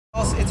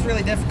It's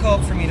really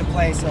difficult for me to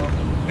play, so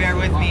bear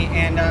with me.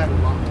 And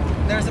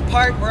there's a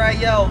part where I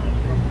yell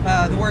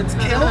the words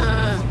 "kill"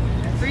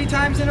 3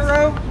 times in a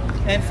row.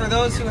 And for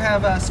those who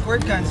have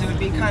squirt guns, it would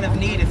be kind of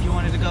neat if you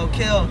wanted to go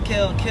 "kill,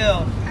 kill,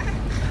 kill"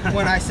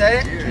 when I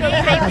said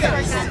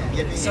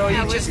it. So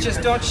you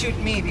just don't shoot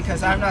me,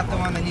 because I'm not the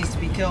one that needs to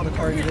be killed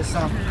according to this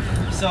song.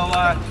 So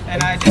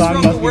and I just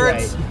wrote the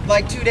words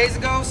like 2 days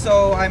ago,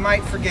 so I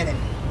might forget it.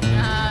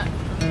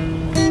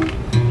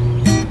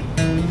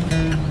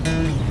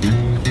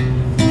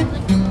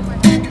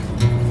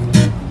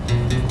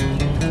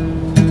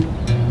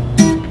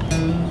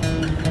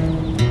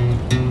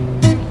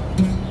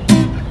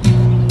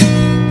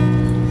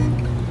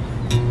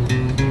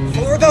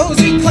 Those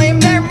who claim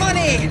their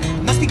money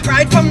must be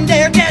pried from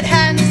their dead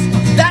hands.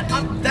 That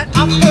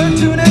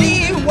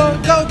opportunity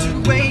won't go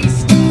to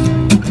waste.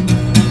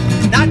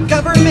 Not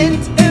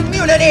government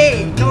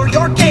immunity, nor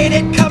your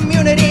gated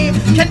community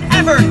can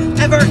ever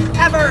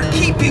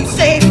keep you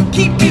safe,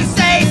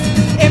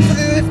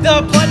 If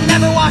the blood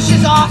never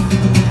washes off,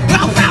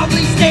 I'll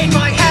proudly stain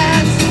my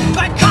hands.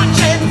 My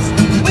conscience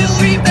will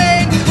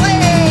remain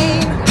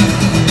clean.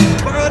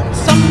 But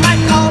some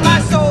might call my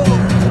soul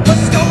was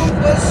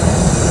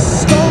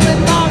stolen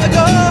long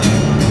ago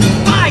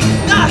by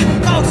the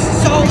most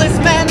soulless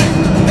men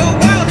the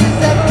world has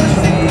ever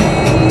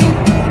seen.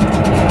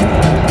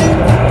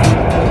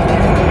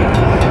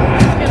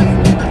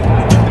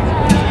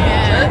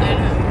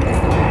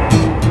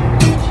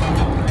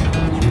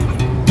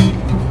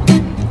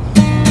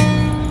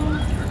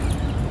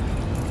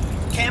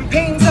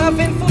 Campaigns of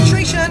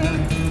infiltration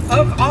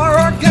of our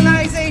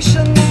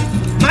organizations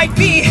might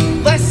be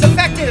less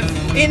effective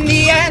in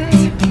the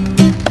end.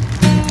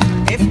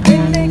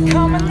 When they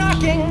come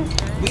a-knocking,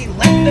 we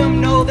let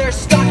them know their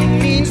stalking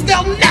means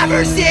they'll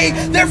never see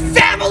their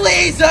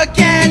families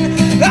again.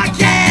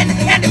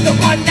 And if the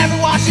blood never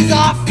washes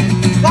off,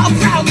 I'll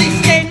proudly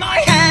stain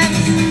my hands.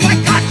 My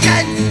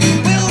conscience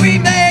will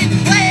remain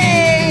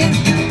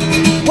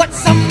clean. What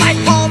some might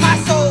call my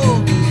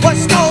soul was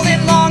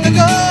stolen long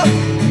ago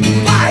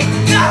by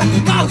the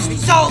most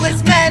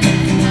soulless men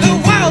the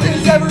world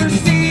has ever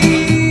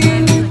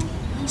seen.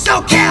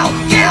 So kill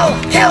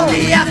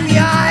the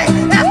FBI,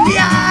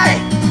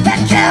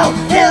 and kill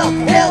the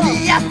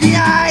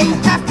FBI,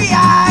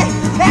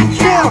 and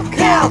kill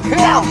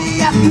the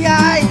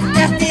FBI.